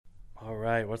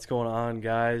right, what's going on,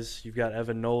 guys? You've got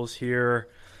Evan Knowles here.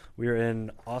 We are in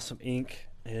Awesome Inc.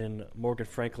 in Morgan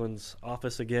Franklin's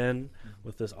office again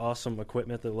with this awesome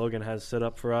equipment that Logan has set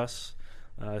up for us.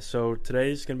 So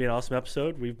today's going to be an awesome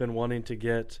episode. We've been wanting to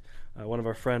get one of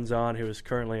our friends on who is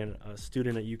currently a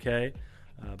student at UK,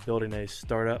 building a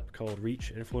startup called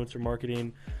Reach Influencer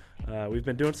Marketing. We've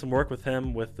been doing some work with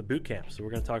him with the boot camp. So we're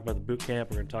going to talk about the boot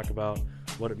camp. We're going to talk about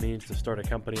what it means to start a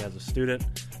company as a student.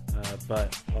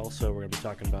 But also we're going to be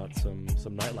talking about some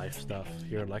nightlife stuff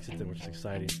here in Lexington, which is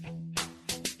exciting.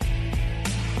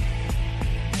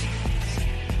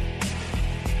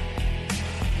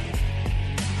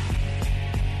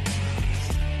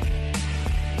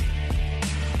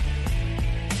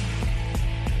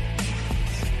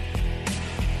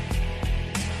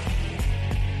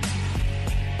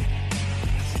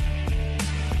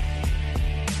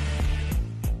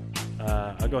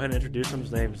 I'll go ahead and introduce him.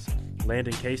 His name's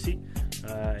Landon Casey.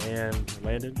 And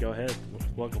Landon, go ahead.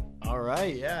 Welcome. All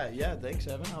right. Yeah. Thanks,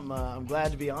 Evan. I'm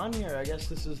glad to be on here. I guess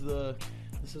this is the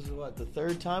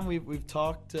third time we've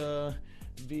talked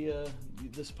via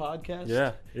this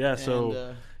podcast. Yeah.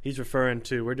 So he's referring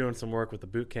to, we're doing some work with the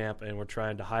boot camp, and we're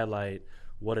trying to highlight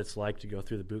what it's like to go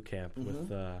through the boot camp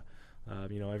with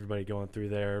everybody going through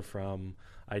there from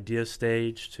idea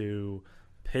stage to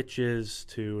pitches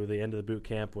to the end of the boot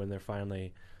camp when they're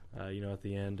finally at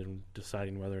the end and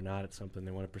deciding whether or not it's something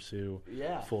they want to pursue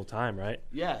full time, right?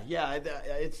 Yeah.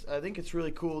 I think it's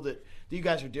really cool that you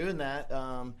guys are doing that,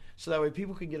 so that way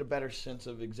people can get a better sense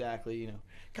of exactly,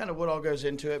 kind of what all goes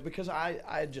into it. Because I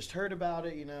had just heard about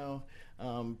it,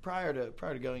 prior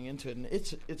to going into it, and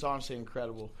it's honestly an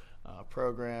incredible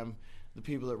program. The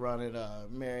people that run it,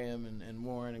 Miriam and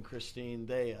Warren and Christine,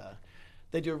 they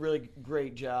do a really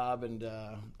great job, and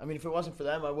if it wasn't for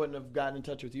them, I wouldn't have gotten in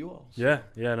touch with you all. So.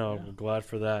 I'm glad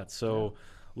for that. So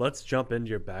let's jump into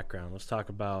your background. Let's talk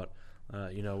about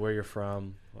where you're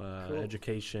from, Cool.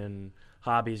 education,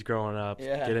 hobbies growing up.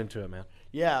 Yeah. Get into it, man.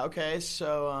 Yeah, okay.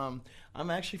 So I'm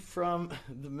actually from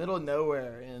the middle of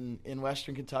nowhere in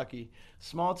western Kentucky,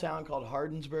 small town called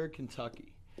Hardinsburg,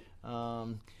 Kentucky.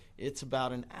 It's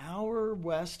about an hour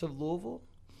west of Louisville.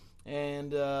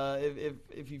 And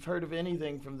if you've heard of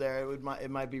anything from there,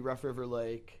 it might be Rough River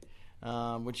Lake,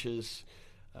 which is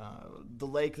the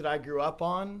lake that I grew up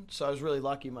on. So I was really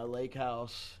lucky. My lake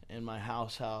house and my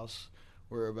house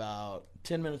were about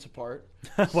 10 minutes apart.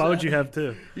 Why would you have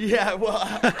two? Yeah, well,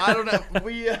 I don't know.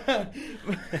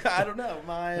 I don't know.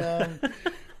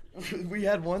 We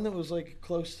had one that was like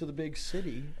close to the big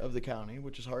city of the county,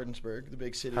 which is Hardinsburg, the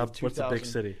big city. What's the big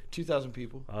city? 2,000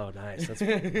 people. Oh, nice. That's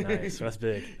nice. That's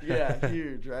big. Yeah,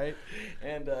 huge, right?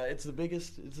 And it's the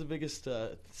biggest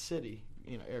city,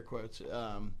 air quotes,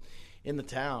 in the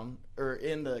town or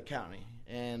in the county.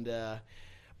 And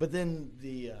but then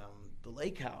the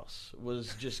lake house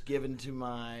was just given to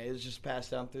it was just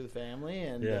passed down through the family,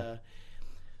 and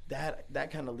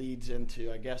that kind of leads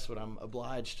into, I guess, what I'm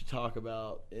obliged to talk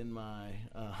about in my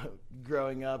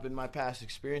growing up. In my past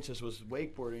experiences was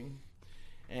wakeboarding,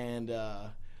 and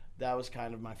that was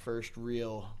kind of my first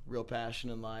real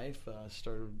passion in life.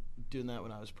 Started doing that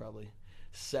when I was probably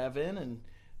 7, and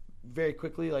very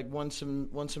quickly won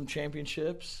some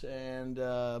championships and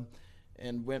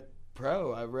went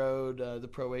pro. I rode the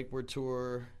Pro Wakeboard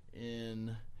Tour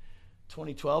in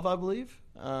 2012, I believe.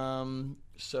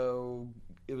 So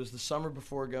it was the summer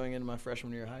before going into my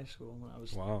freshman year of high school when I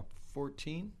was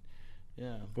 14.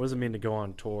 Yeah. What does it mean to go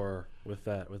on tour with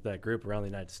that group around the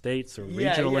United States or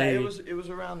regionally? Yeah, it was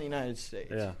around the United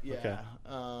States. Yeah. Okay.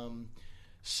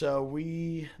 So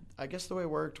I guess the way it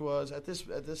worked was at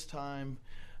this time,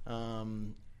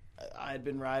 I had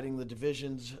been riding the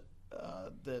divisions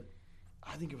that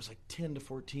I think it was like 10 to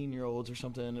 14-year-olds or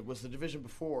something. It was the division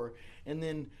before, and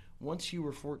then once you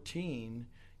were 14.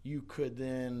 You could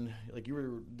then, you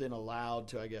were then allowed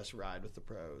to, I guess, ride with the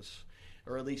pros,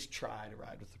 or at least try to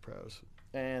ride with the pros.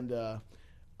 And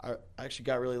I actually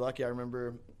got really lucky. I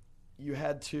remember you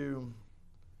had to,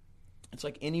 it's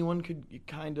like anyone could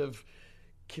kind of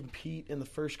compete in the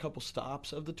first couple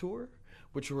stops of the tour,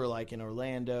 which were like in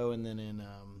Orlando and then in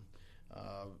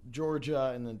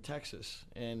Georgia and then Texas.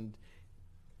 And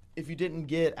if you didn't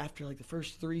get, after the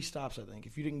first 3 stops, I think,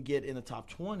 if you didn't get in the top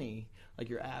 20,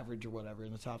 your average or whatever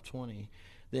in the top 20,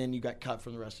 then you got cut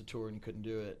from the rest of the tour and you couldn't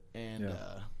do it. And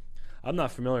I'm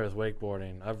not familiar with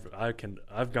wakeboarding.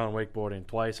 I've gone wakeboarding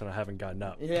twice and I haven't gotten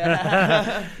up.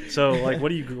 Yeah. So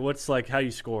what's how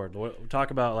you scored? Talk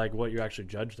about what you're actually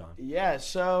judged on. Yeah.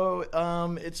 So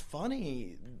it's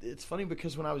funny. It's funny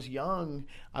because when I was young,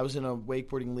 I was in a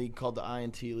wakeboarding league called the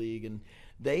INT League, and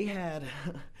they had.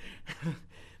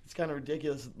 it's kind of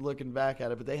ridiculous looking back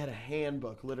at it, but they had a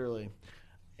handbook literally,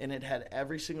 and it had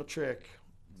every single trick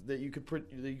that you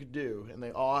could do, and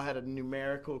they all had a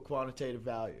numerical quantitative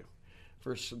value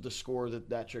for the score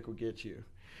that trick would get you.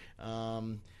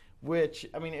 Which,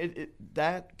 I mean,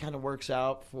 that kind of works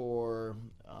out for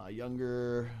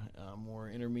younger, more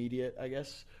intermediate, I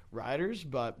guess, riders.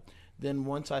 But then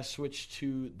once I switched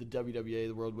to the WWA,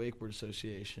 the World Wakeboard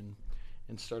Association,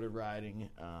 and started riding,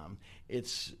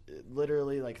 it's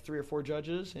literally like 3 or 4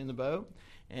 judges in the boat,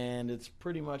 and it's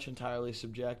pretty much entirely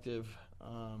subjective,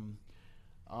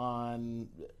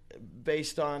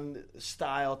 based on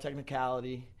style,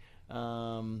 technicality,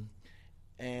 and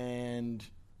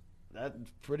that's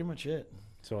pretty much it.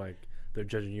 So, like, they're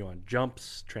judging you on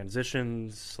jumps,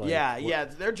 transitions. Like, yeah.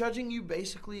 They're judging you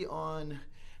basically on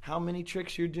how many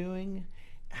tricks you're doing,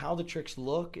 how the tricks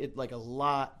look. It like a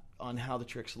lot on how the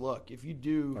tricks look. If you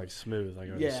do like smooth, like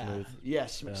smooth,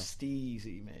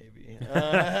 steezy maybe.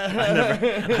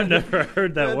 I've never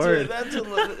heard that word.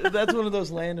 That's one of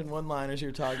those Landon one-liners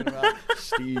you're talking about.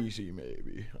 Steezy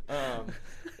maybe.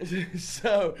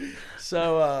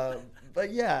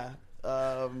 But yeah.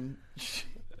 I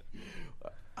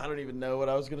don't even know what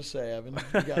I was going to say, Evan.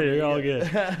 You're all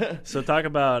good. So talk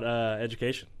about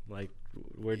education. Like,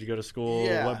 where'd you go to school?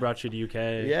 Yeah. What brought you to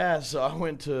UK? Yeah, so I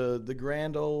went to the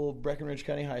grand old Breckenridge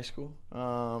County High School,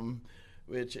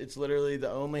 which it's literally the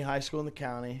only high school in the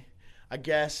county. I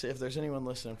guess if there's anyone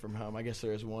listening from home, I guess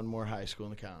there is one more high school in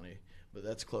the county, but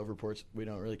that's Cloverport. We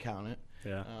don't really count it.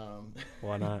 Yeah.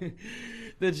 Why not?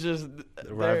 It's just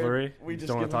the rivalry. We just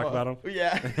don't want to talk about them.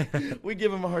 Yeah, we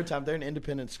give them a hard time. They're an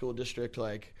independent school district,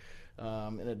 like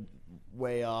in a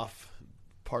way off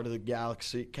part of the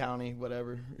galaxy, county,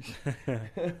 whatever.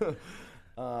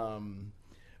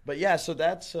 But yeah, so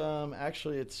that's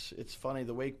actually it's funny.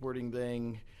 The wakeboarding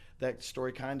thing, that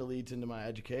story kind of leads into my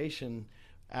education.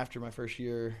 After my first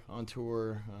year on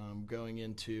tour, going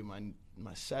into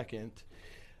my second,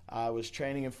 I was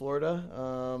training in Florida,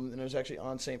 and it was actually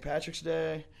on St. Patrick's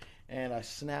Day, and I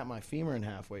snapped my femur in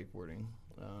half wakeboarding.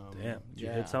 Damn, did you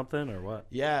hit something or what?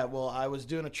 Yeah, well, I was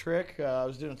doing a trick. I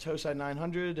was doing a toe side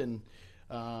 900 and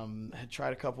had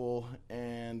tried a couple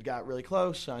and got really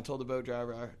close. And I told the boat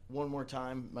driver, one more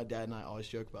time. My dad and I always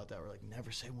joke about that. We're like,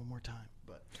 never say one more time.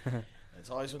 But it's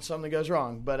always when something goes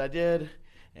wrong. But I did,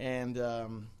 and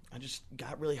I just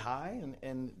got really high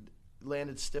and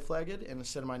landed stiff-legged, and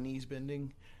instead of my knees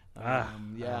bending, my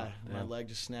leg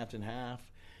just snapped in half.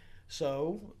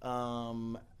 So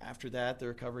after that, the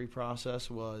recovery process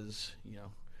was,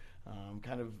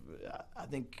 I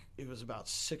think it was about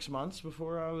 6 months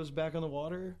before I was back on the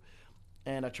water,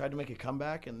 and I tried to make a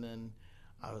comeback, and then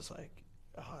I was like,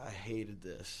 oh, I hated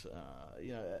this.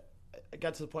 I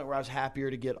got to the point where I was happier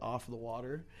to get off the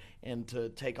water and to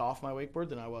take off my wakeboard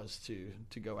than I was to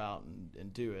go out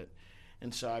and do it.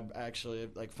 And so I actually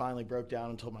finally broke down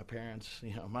and told my parents,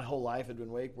 my whole life had been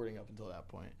wakeboarding up until that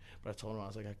point. But I told them, I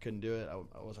was like, I couldn't do it.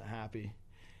 I wasn't happy.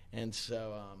 And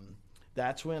so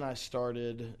that's when I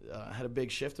started, had a big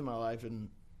shift in my life and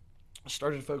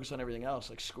started to focus on everything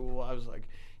else. Like school, I was like,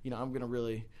 I'm going to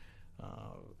really,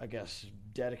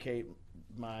 dedicate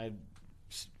my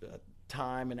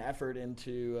time and effort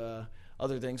into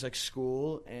other things like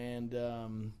school and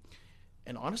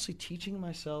honestly teaching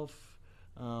myself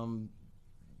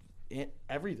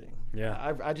everything.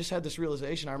 Yeah, I just had this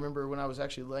realization. I remember when I was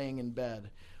actually laying in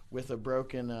bed with a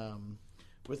broken,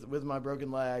 with my broken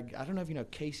leg. I don't know if you know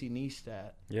Casey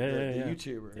Neistat, the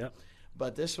YouTuber. Yep.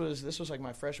 But this was like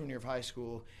my freshman year of high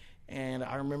school, and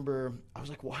I remember I was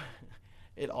like, what?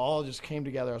 It all just came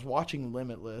together. I was watching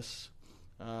Limitless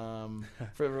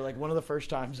for like one of the first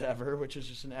times ever, which is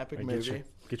just an epic movie.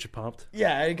 Get you pumped.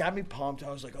 Yeah, it got me pumped.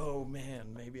 I was like, oh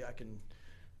man, maybe I can.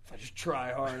 If I just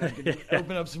try hard, I can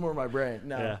open up some more of my brain.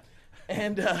 No. Yeah.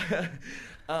 And I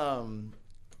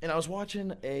was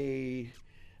watching a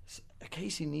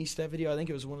Casey Neistat video. I think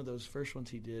it was one of those first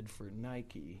ones he did for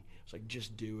Nike. It's like,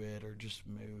 just do it or just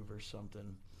move or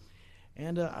something.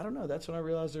 And I don't know. That's when I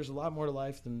realized there's a lot more to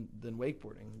life than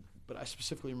wakeboarding. But I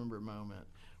specifically remember a moment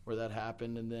where that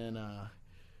happened. And then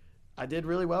I did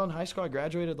really well in high school. I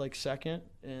graduated like second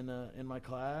in my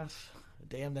class.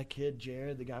 Damn, that kid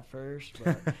Jared that got first,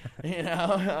 but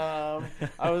I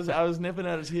was nipping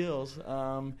at his heels,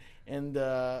 and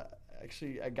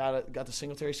actually I got the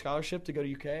Singletary scholarship to go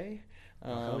to UK.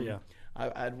 Hell yeah!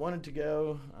 I'd wanted to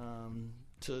go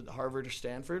to Harvard or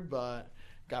Stanford, but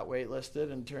got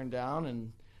waitlisted and turned down.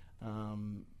 And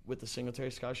with the Singletary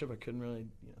scholarship, I couldn't really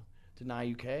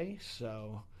deny UK,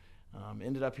 so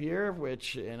ended up here,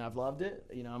 and I've loved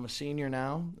it. I'm a senior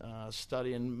now,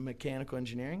 studying mechanical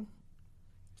engineering.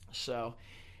 So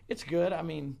It's good. I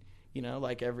mean,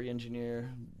 like every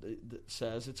engineer that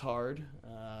says, it's hard.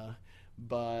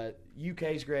 But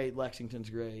UK's great, Lexington's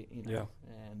great, Yeah.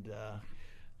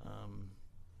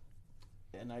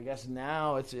 And I guess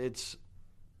now it's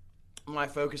my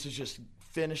focus is just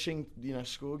finishing,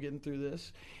 school, getting through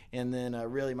this, and then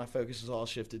really my focus is all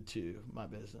shifted to my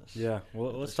business. Yeah.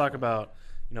 Well, let's talk about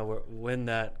when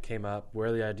that came up,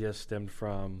 where the idea stemmed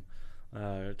from.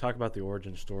 Talk about the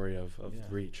origin story of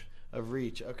Reach. Of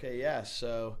Reach. Okay. Yeah.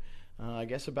 So I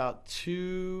guess about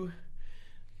two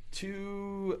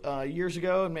years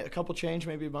ago, and a couple change,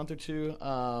 maybe a month or two.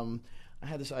 I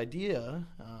had this idea.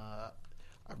 I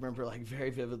remember like very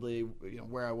vividly,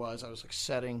 where I was. I was like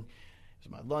setting. It was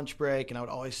my lunch break, and I would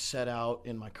always set out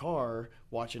in my car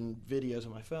watching videos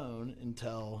on my phone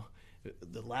until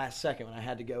the last second when I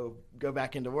had to go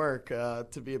back into work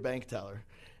to be a bank teller.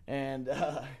 And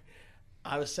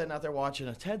I was sitting out there watching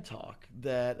a TED Talk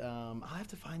that I'll have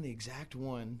to find the exact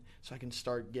one so I can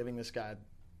start giving this guy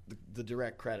the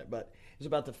direct credit. But it was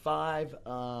about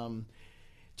the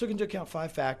took into account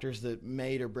 5 factors that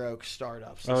made or broke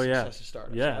startups. Oh, yeah. Success of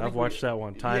startups. Yeah, I've watched that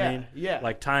one. Timing. Yeah.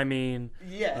 Like timing.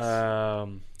 Yes.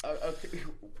 Okay.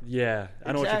 Yeah,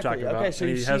 I know what you're talking about. Okay, so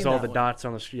he has all the dots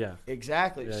on the yeah.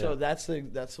 Exactly. Yeah, so yeah. that's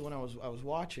the one I was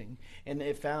watching, and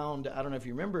it found, I don't know if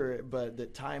you remember it, but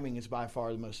that timing is by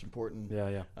far the most important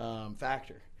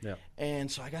factor. Yeah. And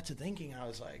so I got to thinking, I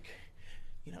was like,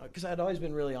 because I'd always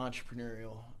been really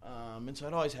entrepreneurial, and so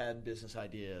I'd always had business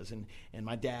ideas, and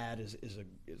my dad is an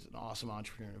awesome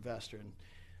entrepreneur and investor, and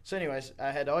so anyways, I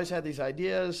had always had these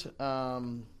ideas,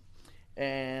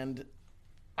 and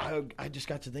I just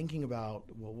got to thinking about,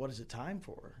 well, what is it time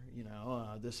for?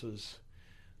 This was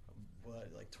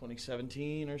like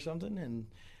 2017 or something, and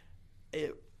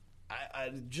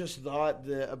I just thought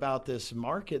about this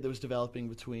market that was developing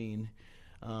between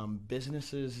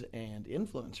businesses and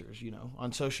influencers,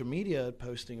 on social media,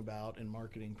 posting about and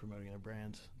marketing, promoting their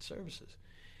brands and services.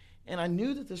 And I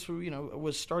knew that this,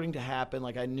 was starting to happen.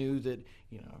 Like I knew that,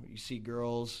 you see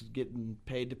girls getting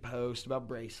paid to post about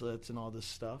bracelets and all this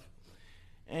stuff.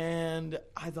 And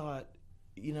I thought,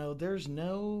 there's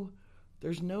no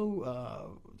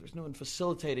in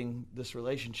facilitating this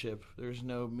relationship. There's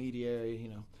no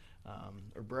mediary,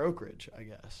 or brokerage, I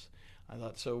guess. I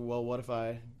thought, so, well, what if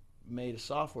I made a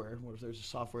software? What if there's a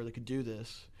software that could do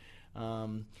this?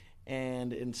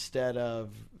 And instead of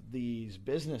these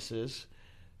businesses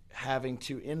having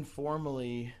to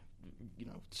informally,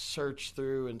 search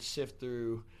through and sift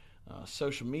through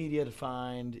social media to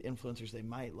find influencers they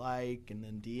might like, and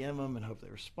then DM them and hope they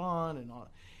respond and all.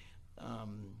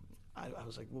 I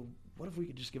was like, well, what if we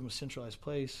could just give them a centralized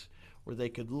place where they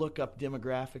could look up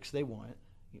demographics they want,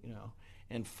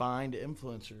 and find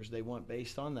influencers they want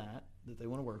based on that they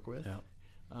want to work with,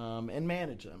 and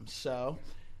manage them. So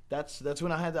that's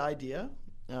when I had the idea.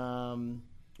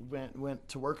 Went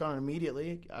to work on it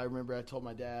immediately. I remember I told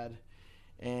my dad,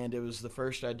 and it was the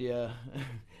first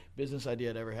business idea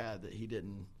I'd ever had that he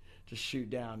didn't just shoot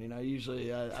down.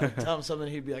 Usually I'd tell him something,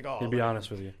 he'd be like, oh. He'd be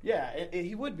honest with you. Yeah,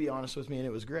 he would be honest with me, and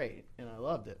it was great, and I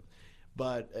loved it.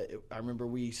 But I remember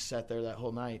we sat there that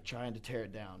whole night trying to tear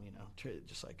it down,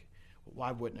 just like,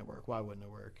 why wouldn't it work? Why wouldn't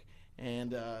it work?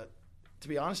 And to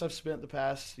be honest, I've spent the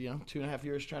past 2.5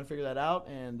 years trying to figure that out,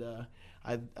 and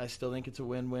I still think it's a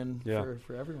win-win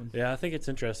for everyone. Yeah, I think it's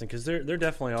interesting because there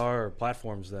definitely are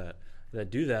platforms that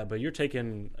do that, but you're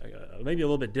taking maybe a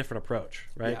little bit different approach,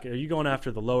 right? Yeah. Are you going after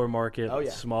the lower market, Oh,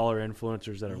 yeah. smaller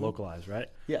influencers that are localized, right?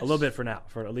 Yes. A little bit for now,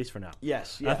 at least for now.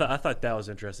 Yes. Yeah. I thought that was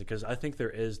interesting because I think there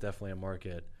is definitely a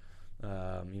market,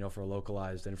 for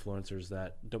localized influencers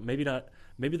that maybe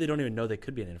they don't even know they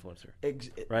could be an influencer,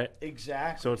 right?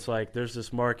 Exactly. So it's like there's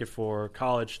this market for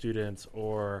college students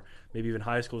or maybe even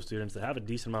high school students that have a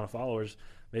decent amount of followers.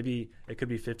 Maybe it could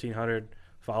be 1,500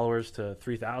 followers to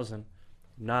 3,000.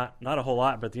 Not a whole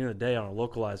lot, but at the end of the day, on a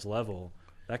localized level,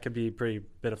 that could be pretty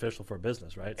beneficial for a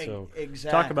business, right? So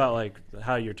exactly. Talk about like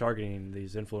how you're targeting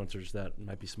these influencers that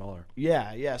might be smaller.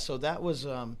 Yeah. So that was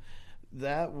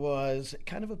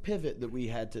kind of a pivot that we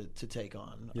had to take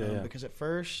on. Because at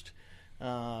first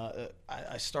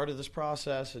I started this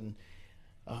process and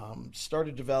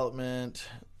started development,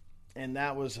 and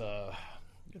that was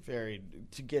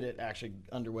to get it actually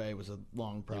underway was a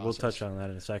long process. Yeah, we'll touch on that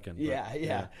in a second.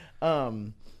 Yeah.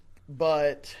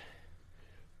 But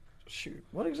shoot,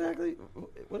 what exactly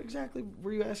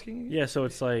were you asking? Yeah, so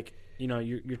it's like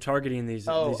you're targeting these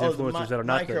influencers that are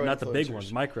not the big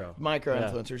ones, micro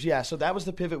influencers. Yeah, so that was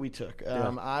the pivot we took.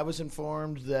 I was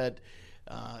informed that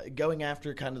going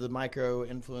after kind of the micro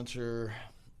influencer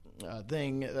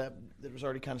thing that was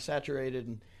already kind of saturated,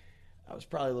 and I was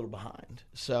probably a little behind.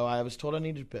 So I was told I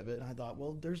needed to pivot, and I thought,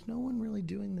 well, there's no one really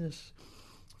doing this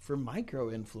for micro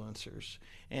influencers.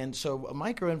 And so a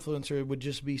micro influencer would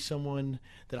just be someone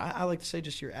that I like to say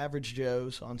just your average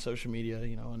Joes on social media,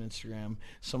 on Instagram,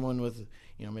 someone with,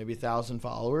 maybe 1,000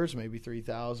 followers, maybe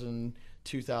 3,000,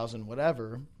 2,000,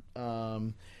 whatever.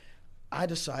 I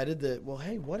decided that, well,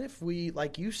 hey, what if we,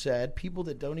 like you said, people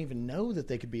that don't even know that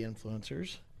they could be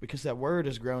influencers, because that word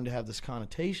has grown to have this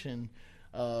connotation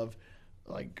of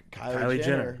like Kylie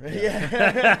Jenner.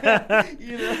 Yeah.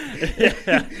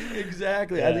 Yeah.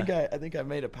 Exactly. Yeah. I think I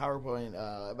made a PowerPoint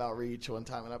about Reach one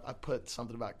time, and I put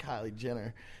something about Kylie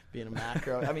Jenner being a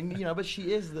macro. I mean, but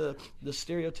she is the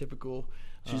stereotypical.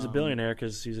 She's a billionaire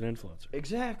because she's an influencer.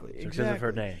 Exactly. So because of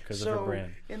her name, because of her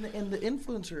brand. In the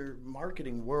influencer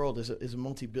marketing world is a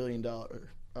multi-billion-dollar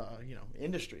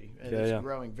industry, and it's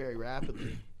growing very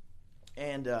rapidly.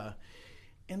 And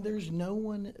there's no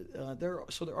one there.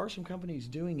 So there are some companies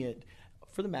doing it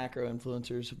for the macro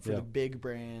influencers, for the big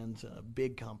brands,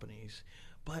 big companies.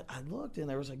 But I looked, and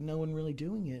there was like no one really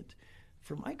doing it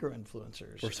for micro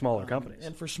influencers or smaller companies.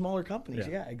 And for smaller companies,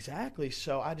 yeah, exactly.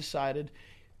 So I decided,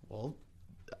 well,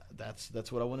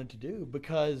 that's what I wanted to do,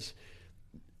 because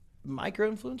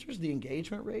micro influencers, the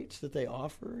engagement rates that they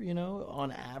offer,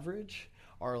 on average,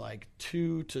 are like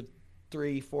 2 to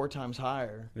 3, 4 times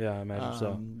higher. Yeah, I imagine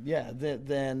so. Yeah,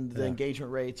 than the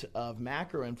engagement rates of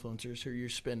macro influencers who you're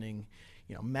spending,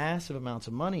 massive amounts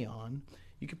of money on.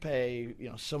 You could pay,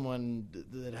 someone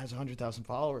that has 100,000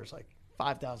 followers like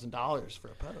 $5,000 for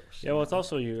a post. Yeah, well, it's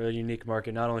also a unique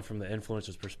market, not only from the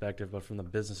influencer's perspective, but from the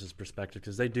business's perspective,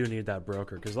 because they do need that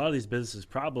broker. Because a lot of these businesses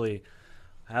probably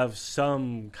have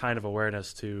some kind of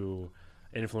awareness to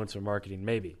influencer marketing,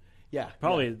 maybe. Yeah,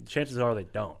 probably. Chances are they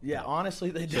don't. Yeah, honestly,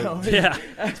 they don't. Yeah,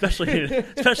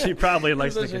 especially probably in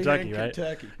Lexington, Kentucky, right?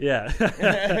 Kentucky.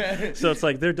 Yeah. So it's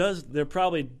like there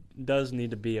probably does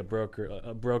need to be a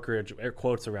brokerage, air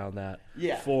quotes around that,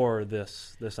 for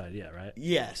this idea, right?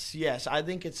 Yes. I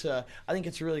think it's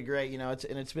really great.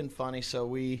 It's been funny. So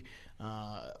we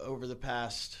over the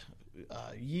past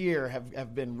year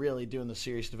have been really doing the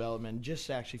series development. Just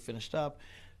actually finished up.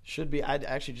 I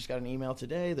actually just got an email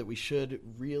today that we should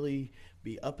really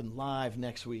be up and live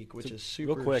next week, which is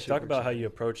super. Real quick, super talk about exciting. how you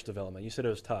approach development. You said it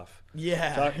was tough.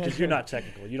 Yeah, because you're not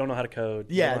technical. You don't know how to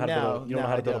code. Yeah, you don't know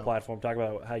how to build a platform. Talk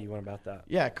about how you went about that.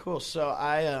 Yeah, cool. So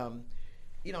I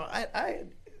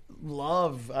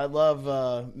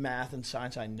love math and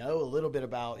science. I know a little bit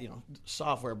about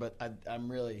software, but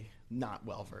I'm really not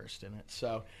well versed in it.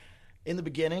 So in the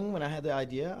beginning, when I had the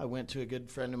idea, I went to a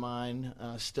good friend of mine,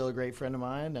 still a great friend of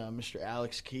mine, Mr.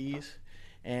 Alex Keys,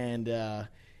 and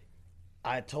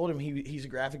I told him he's a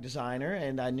graphic designer,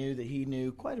 and I knew that he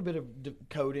knew quite a bit of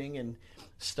coding and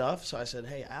stuff. So I said,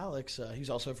 hey, Alex, he's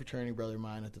also a fraternity brother of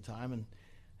mine at the time, and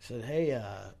I said, hey,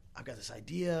 I've got this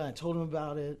idea. I told him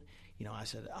about it. I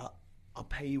said, I'll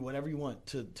pay you whatever you want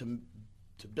to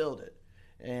build it,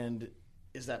 and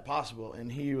is that possible?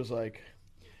 And he was like,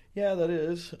 yeah, that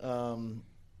is. And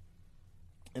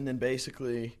then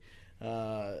basically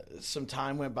some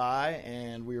time went by,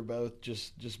 and we were both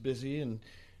just busy, and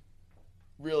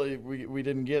really we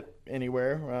didn't get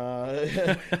anywhere.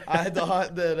 I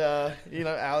thought that,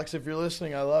 Alex, if you're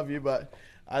listening, I love you, but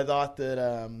I thought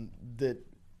that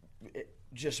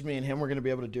just me and him were going to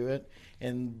be able to do it,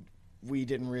 and we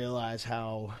didn't realize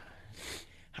how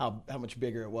much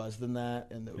bigger it was than that,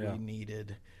 and that we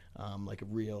needed like a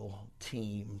real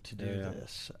team to do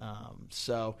this.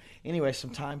 So anyway, some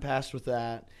time passed with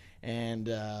that. And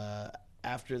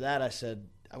after that,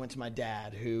 I went to my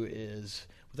dad, who is,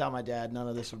 without my dad, none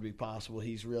of this would be possible.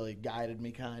 He's really guided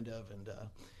me kind of,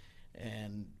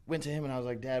 and went to him, and I was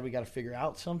like, Dad, we got to figure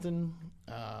out something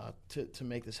to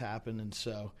make this happen. And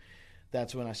so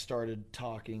that's when I started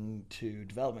talking to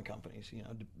development companies,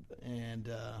 and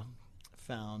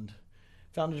found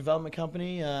a development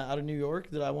company out of New York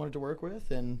that I wanted to work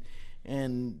with, and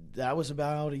that was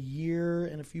about a year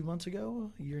and a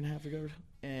half ago,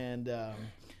 and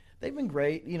they've been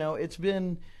great.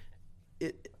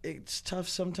 It's tough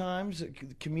sometimes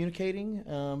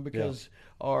communicating because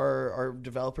our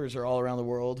developers are all around the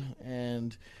world,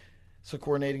 and so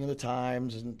coordinating the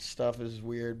times and stuff is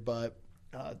weird, but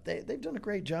they've done a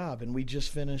great job, and we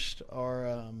just finished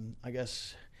our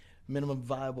minimum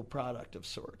viable product of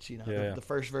sorts. The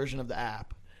first version of the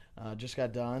app just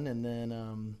got done, and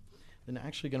then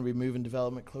actually going to be moving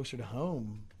development closer to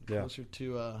home, closer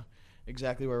to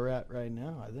exactly where we're at right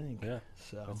now, I think. Yeah,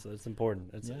 so it's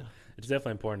important. It's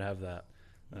definitely important to have that,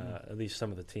 at least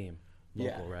some of the team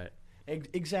local, right?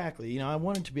 Exactly. I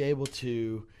wanted to be able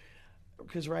to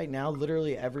because right now,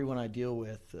 literally everyone I deal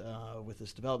with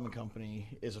this development company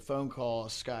is a phone call, a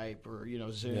Skype, or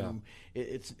Zoom. Yeah.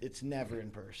 It's never in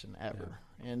person ever,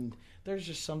 and there's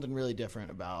just something really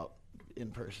different about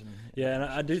in person. Yeah, and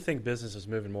I do think business is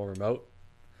moving more remote,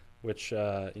 which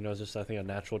is just, I think, a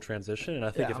natural transition. And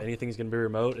I think if anything's going to be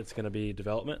remote, it's going to be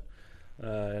development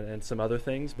and some other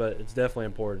things. But it's definitely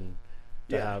important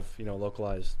to have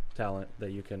localized talent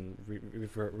that you can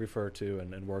refer to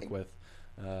and work with.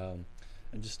 And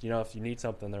just, if you need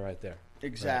something, they're right there.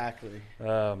 Exactly.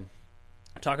 Right?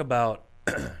 Talk about,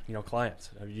 clients.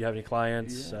 Do you have any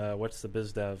clients? Yeah. What's the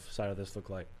biz dev side of this look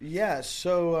like? Yeah.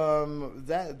 So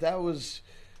that was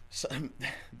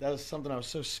something I was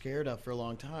so scared of for a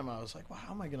long time. I was like, well,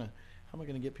 how am I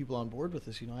gonna get people on board with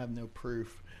this? I have no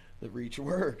proof that Reach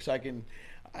works.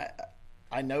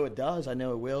 I know it does. I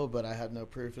know it will, but I have no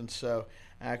proof. And so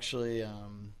actually,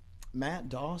 Matt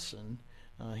Dawson.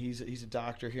 He's a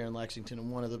doctor here in Lexington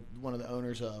and one of the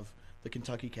owners of the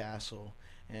Kentucky Castle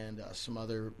and some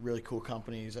other really cool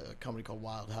companies. A company called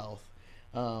Wild Health.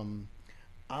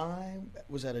 I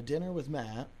was at a dinner with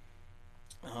Matt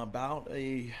about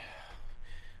it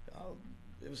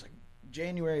was like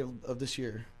January of this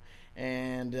year,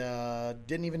 and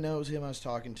didn't even know it was him I was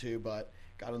talking to, but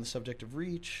got on the subject of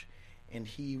Reach, and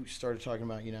he started talking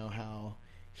about how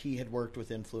he had worked with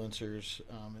influencers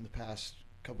in the past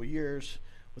couple of years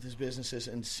with his businesses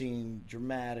and seen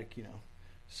dramatic,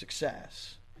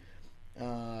 success.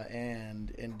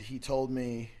 And he told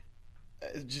me,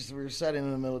 we were sitting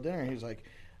in the middle of dinner, and he was like,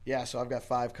 yeah, so I've got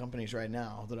 5 companies right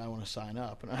now that I want to sign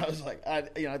up. And I was like,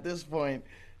 at this point,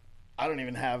 I don't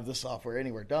even have the software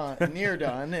anywhere near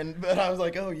done. But I was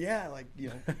like, oh yeah,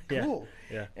 cool.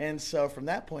 Yeah. And so from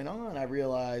that point on, I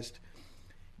realized,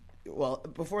 well,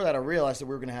 before that, I realized that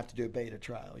we were going to have to do a beta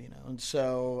trial, And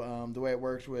so the way it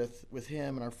worked with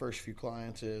him and our first few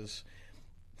clients is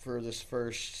for this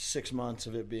first 6 months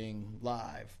of it being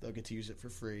live, they'll get to use it for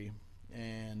free.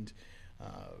 And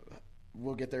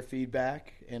we'll get their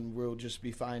feedback, and we'll just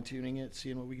be fine-tuning it,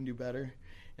 seeing what we can do better.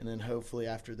 And then hopefully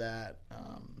after that,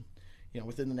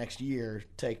 within the next year,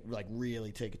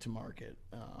 really take it to market.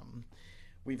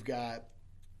 We've got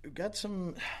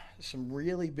some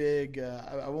really big.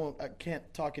 I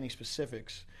can't talk any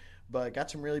specifics, but got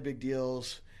some really big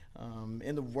deals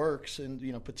in the works, and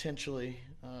potentially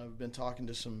I've been talking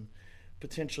to some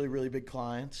potentially really big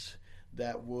clients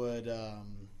that would.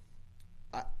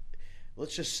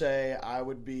 Let's just say I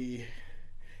would be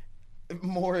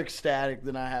more ecstatic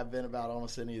than I have been about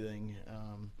almost anything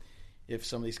if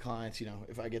some of these clients,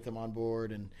 if I get them on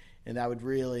board, and that would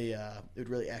really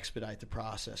expedite the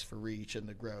process for Reach and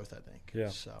the growth, I think. Yeah.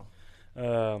 So,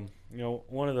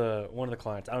 one of the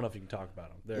clients, I don't know if you can talk about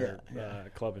them. They're a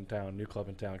club in town, new club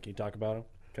in town. Can you talk about them?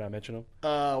 Can I mention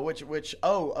them? Which?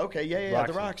 Oh, okay, yeah.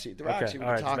 Roxy. The Roxy. Okay.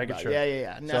 All right, talk making about. Sure.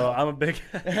 Yeah. No. So I'm a big.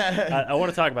 I want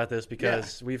to talk about this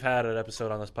because we've had an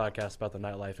episode on this podcast about the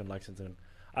nightlife in Lexington.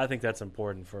 I think that's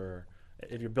important for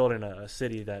if you're building a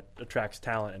city that attracts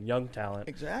talent and young talent.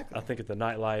 Exactly. I think that the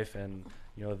nightlife and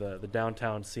the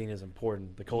downtown scene is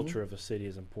important. The culture of the city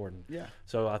is important. Yeah.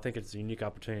 So I think it's a unique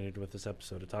opportunity with this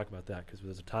episode to talk about that because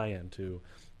there's a tie-in to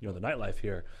the nightlife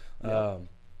here. Yeah.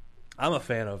 I'm a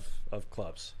fan of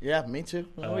clubs. Yeah, me too.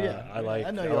 Oh yeah, I like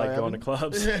going to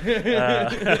clubs.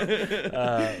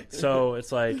 So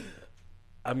it's like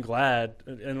I'm glad.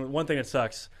 And one thing that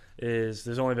sucks is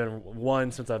there's only been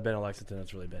one since I've been in Lexington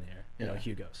that's really been here.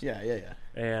 Hugo's. Yeah.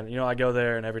 And I go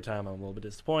there, and every time I'm a little bit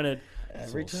disappointed.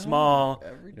 Every it's time. Small.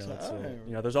 Every time.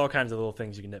 There's all kinds of little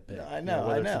things you can nitpick. I know.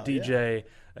 Whether it's a DJ,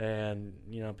 and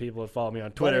people that follow me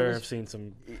on Twitter have seen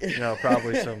some,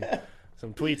 probably some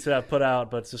tweets that I've put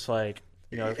out, but it's just like.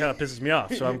 It kind of pisses me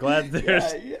off. So I'm glad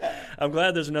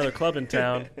there's another club in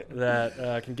town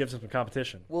that can give some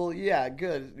competition. Well, yeah,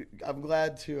 good. I'm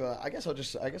glad to. I guess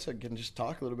I can just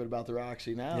talk a little bit about the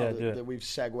Roxy now that we've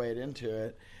segued into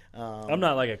it. I'm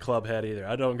not like a club head either.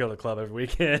 I don't go to the club every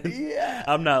weekend. Yeah,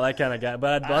 I'm not that kind of guy.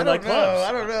 But I like clubs.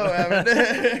 I don't know,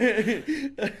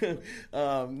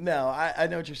 Evan. No, I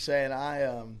know what you're saying.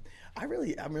 I'm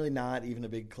really not even a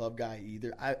big club guy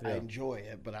either. I enjoy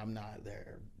it, but I'm not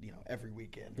there, every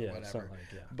weekend or whatever.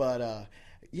 But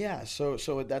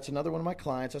so that's another one of my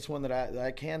clients. That's one that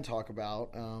I can talk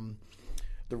about.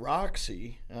 The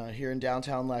Roxy here in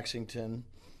downtown Lexington,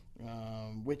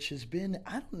 which has been,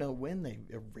 I don't know when they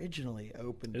originally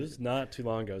opened. It was not too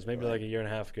long ago. It was maybe like a year and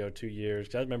a half ago, 2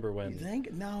 years. I remember when. You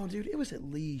think? No, dude, it was at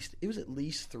least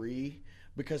 3.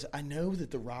 Because I know that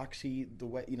the Roxy, the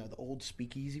way the old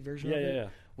speakeasy version of it,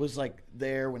 was like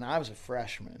there when I was a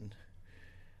freshman.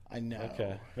 I know.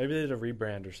 Okay, maybe they did a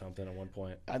rebrand or something at one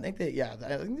point. I think they've had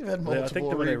multiple. I think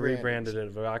when they rebrandings. rebranded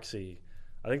it Roxy,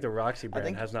 I think the Roxy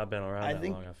brand has not been around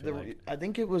that long. I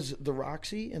think it was the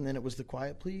Roxy, and then it was the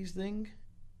Quiet Please thing,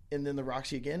 and then the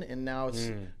Roxy again, and now it's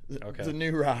the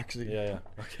new Roxy. Yeah.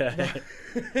 Okay.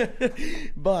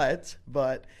 but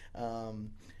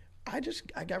I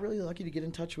got really lucky to get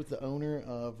in touch with the owner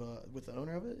of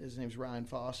it. His name's Ryan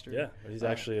Foster. Yeah, he's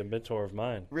actually a mentor of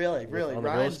mine. Really, on the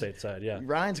real estate side. Yeah,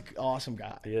 Ryan's an awesome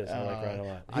guy. He is. I like Ryan a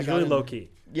lot. He's really low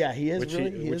key. Yeah, he is. Which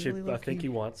really I think he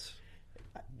wants.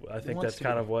 I think that's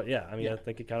kind of what. Yeah, I mean, I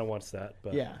think he kind of wants that.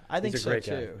 But yeah, I think he's a so great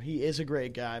too. guy. He is a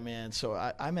great guy, man. So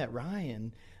I met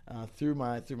Ryan through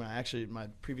my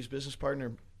previous business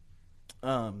partner,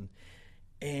 and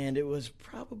it was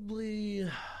probably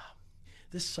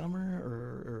this summer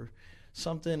or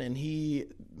something. And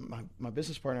my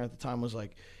business partner at the time was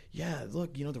like, "Yeah,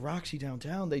 look, the Roxy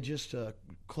downtown, they just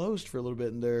closed for a little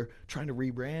bit, and they're trying to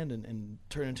rebrand and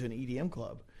turn into an EDM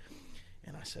club."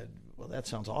 And I said, "Well, that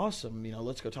sounds awesome.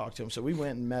 Let's go talk to him." So we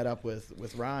went and met up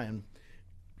with Ryan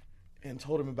and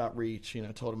told him about Reach.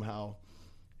 Told him how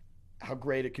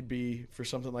great it could be for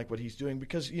something like what he's doing,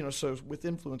 because so with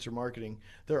influencer marketing,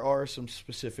 there are some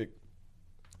specific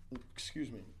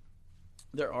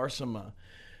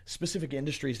specific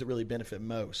industries that really benefit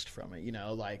most from it.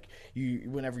 Like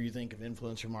whenever you think of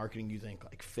influencer marketing, you think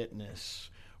like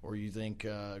fitness, or you think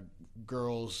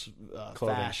girls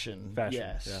fashion.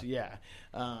 Yes, yeah.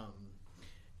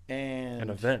 And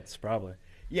events probably.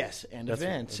 Yes, and That's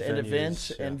events,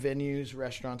 venues, and venues,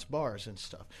 restaurants, bars, and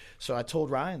stuff. So I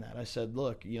told Ryan that. I said,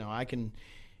 "Look, I can."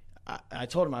 I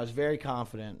told him I was very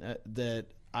confident that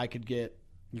I could get.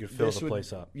 You could fill the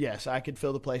place up. Yes, I could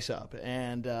fill the place up,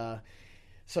 and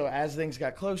so as things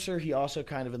got closer, he also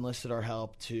kind of enlisted our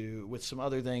help with some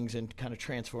other things and kind of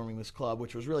transforming this club,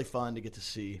 which was really fun to get to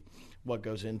see what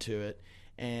goes into it.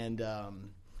 And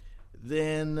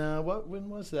then when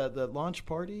was that? The launch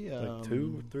party? Like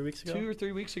 2 or 3 weeks ago? 2 or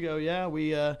 3 weeks ago, yeah.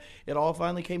 We it all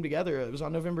finally came together. It was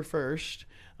on November 1st.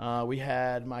 We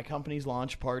had my company's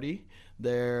launch party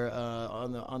there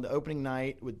on the opening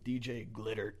night with DJ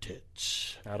Glitter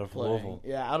Tits. Out of playing. Louisville.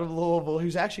 Yeah, out of Louisville,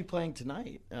 who's actually playing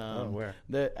tonight. Where?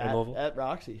 At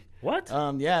Roxy. What?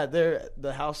 Yeah, they're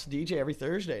the house DJ every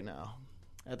Thursday now.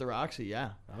 At the Roxy,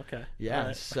 yeah. Okay. Yeah.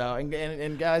 Right. So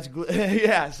and guys,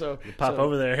 yeah. So you pop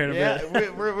over there in a minute.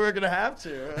 Yeah, we're gonna have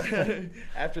to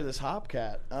after this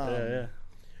Hopcat. Yeah.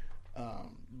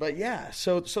 But yeah,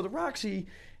 so the Roxy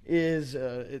is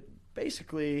it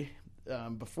basically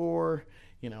before,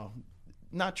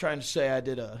 not trying to say I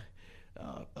did a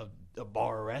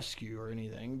bar rescue or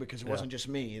anything, because it wasn't just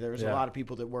me. There was a lot of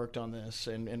people that worked on this,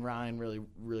 and Ryan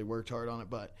really worked hard on it.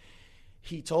 But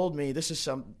he told me, this is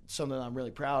something I'm really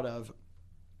proud of.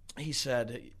 He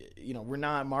said, we're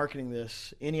not marketing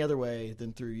this any other way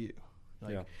than through you.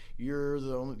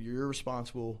 You're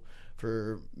responsible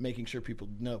for making sure people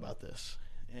know about this.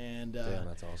 And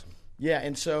that's awesome. Yeah,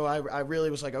 and so I really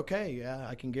was like, okay, yeah,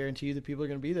 I can guarantee you that people are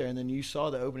going to be there. And then you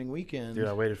saw the opening weekend. Dude,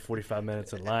 I waited 45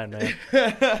 minutes in line, man.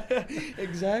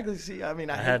 Exactly. See, I mean,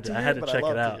 I had to check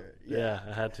it out. Yeah,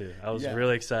 I had to. I was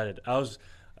really excited.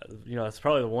 It's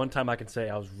probably the one time I can say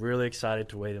I was really excited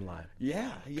to wait in line.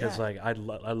 Yeah. Because I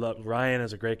love Ryan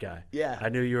is a great guy. Yeah. I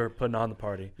knew you were putting on the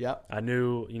party. Yep. I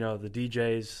knew the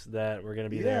DJs that were going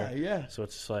to be there. Yeah. So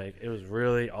it's it was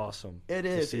really awesome. It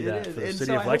is. To see that for the and city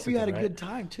so of I Lexington, hope you had a right? good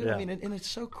time too. Yeah. I mean, and it's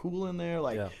so cool in there.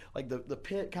 Like the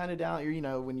pit kind of down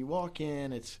here. When you walk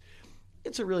in, it's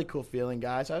a really cool feeling,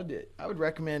 guys. I would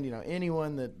recommend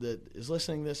anyone that is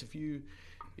listening to this,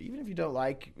 even if you don't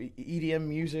like EDM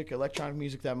music, electronic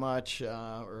music that much,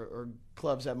 or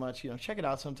clubs that much, check it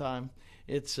out sometime.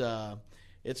 It's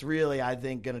really, I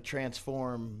think, going to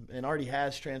transform, and already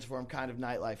has transformed, kind of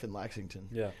nightlife in Lexington.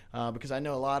 Yeah. Because I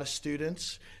know a lot of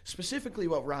students, specifically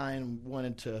what Ryan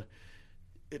wanted to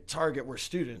target were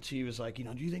students. He was like, do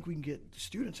you think we can get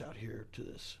students out here to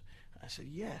this? I said,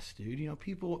 yes, dude.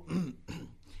 People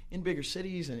in bigger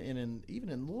cities and even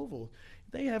in Louisville,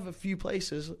 they have a few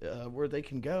places where they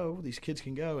can go. These kids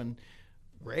can go and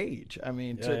rage. I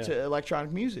mean, to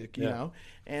electronic music, you know,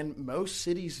 and most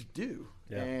cities do.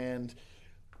 Yeah. And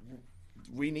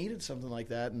we needed something like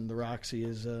that, and the Roxy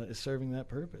is serving that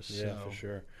purpose. Yeah, so. for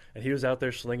sure. And he was out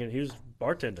there slinging. He was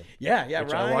bartending. Yeah.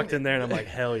 Ryan, I walked in there and I'm like,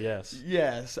 hell yes.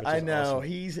 Yes, I know.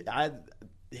 Awesome.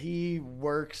 He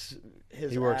works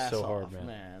his works ass so off, hard,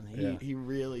 man. He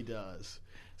really does.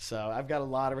 So I've got a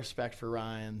lot of respect for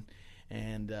Ryan,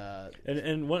 and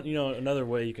what another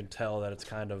way you can tell that it's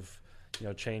kind of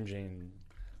changing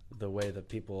the way that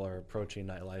people are approaching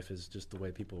nightlife is just the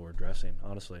way people were dressing.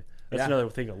 Honestly, That's Yeah. another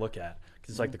thing to look at.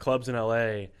 Because it's like the clubs in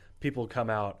LA, people come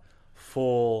out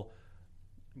full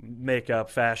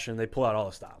makeup, fashion. They pull out all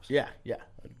the stops. Yeah, yeah.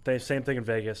 Same thing in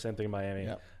Vegas, same thing in Miami.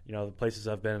 Yep. You know, the places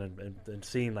I've been and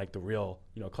seen like the real,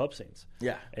 club scenes.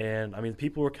 Yeah. And I mean,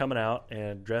 people were coming out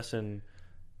and dressing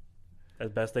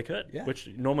as best they could, Yeah. which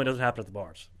normally doesn't happen at the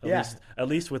bars. At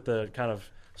least with the kind of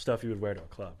stuff you would wear to a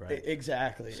club, right?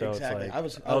 Exactly. So exactly. it's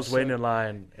like, I was waiting in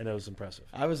line, and it was impressive.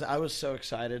 I was so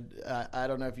excited. I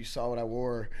don't know if you saw what I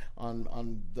wore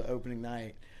on the opening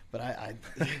night, but I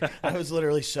I was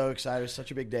literally so excited. It was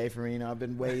such a big day for me. I've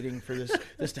been waiting for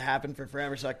this to happen for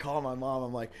forever. So I call my mom.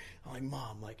 I'm like,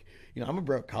 Mom, I'm a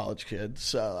broke college kid,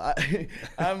 so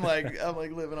I'm like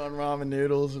living on ramen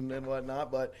noodles and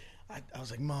whatnot. But I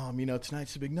was like, Mom,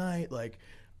 tonight's the big night. Like,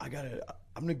 I'm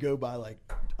gonna go buy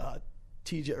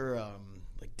TJ or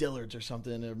like Dillard's or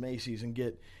something or Macy's and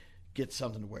get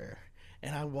something to wear.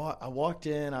 And I walked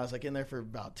in. I was like in there for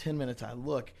about 10 minutes. I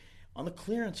look on the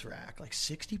clearance rack, like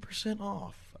 60%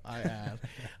 off.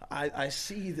 I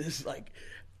see this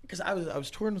because I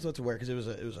was torn with what to wear because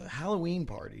it was a Halloween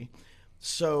party.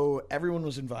 So everyone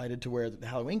was invited to wear the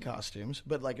Halloween costumes,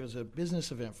 but it was a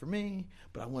business event for me.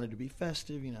 But I wanted to be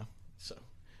festive, So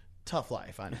tough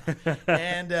life, I know.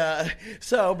 And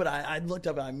but I looked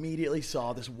up and I immediately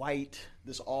saw this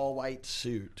all white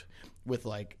suit with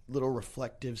little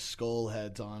reflective skull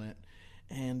heads on it.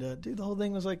 And dude, the whole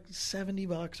thing was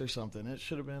 $70 or something. It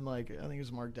should have been I think it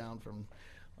was marked down from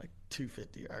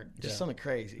 $250 or just something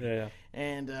crazy. Yeah.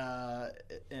 And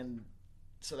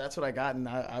so that's what I got, and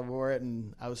I wore it,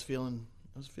 and I was feeling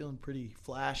pretty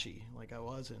flashy, like I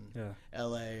was in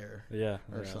L.A. or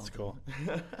something. That's cool.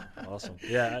 Awesome.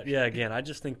 Yeah. Again, I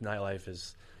just think nightlife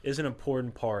is an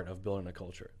important part of building a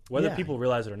culture, whether people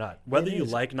realize it or not. Whether you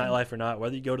like nightlife or not,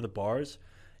 whether you go to the bars,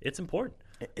 it's important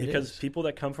because people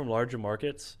that come from larger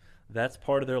markets, that's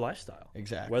part of their lifestyle.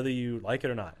 Exactly. Whether you like it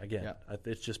or not. Again,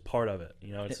 it's just part of it.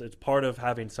 It's part of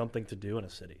having something to do in a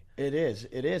city. It is,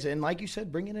 and like you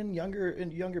said, bringing in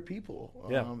younger people.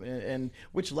 And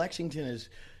which Lexington is.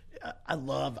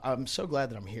 I'm so glad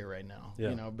that I'm here right now.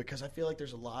 Yeah. Because I feel like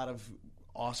there's a lot of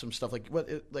awesome stuff. What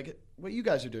you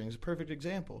guys are doing is a perfect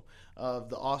example of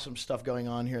the awesome stuff going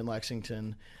on here in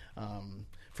Lexington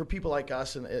for people like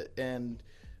us and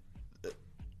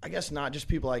I guess not just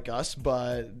people like us,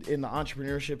 but in the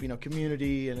entrepreneurship,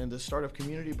 community and in the startup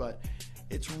community. But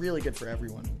it's really good for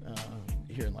everyone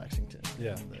here in Lexington.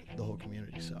 Yeah, the whole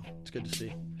community. So it's good to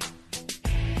see.